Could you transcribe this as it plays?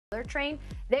train,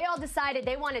 they all decided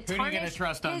they want to tarnish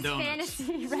his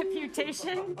fantasy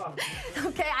reputation.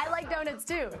 Okay, I like donuts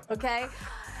too, okay?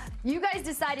 You guys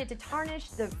decided to tarnish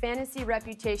the fantasy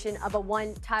reputation of a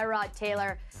one Tyrod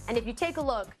Taylor. And if you take a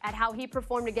look at how he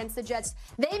performed against the Jets,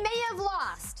 they may have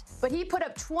lost, but he put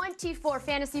up 24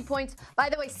 fantasy points. By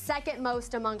the way, second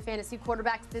most among fantasy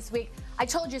quarterbacks this week. I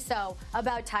told you so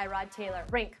about Tyrod Taylor.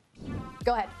 Rink.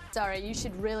 Go ahead. Sorry, you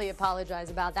should really apologize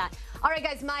about that. All right,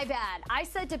 guys, my bad. I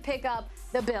said to pick up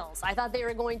the Bills. I thought they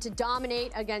were going to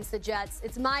dominate against the Jets.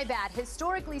 It's my bad.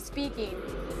 Historically speaking,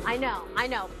 I know.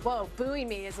 Whoa, booing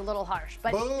me is a little harsh.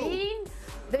 But beating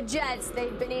the Jets,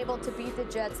 they've been able to beat the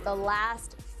Jets the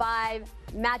last 5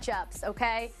 matchups,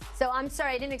 okay? So I'm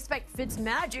sorry, I didn't expect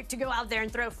Fitzmagic to go out there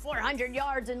and throw 400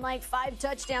 yards and like 5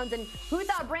 touchdowns. And who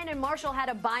thought Brandon Marshall had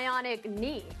a bionic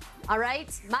knee? All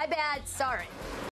right? My bad. Sorry.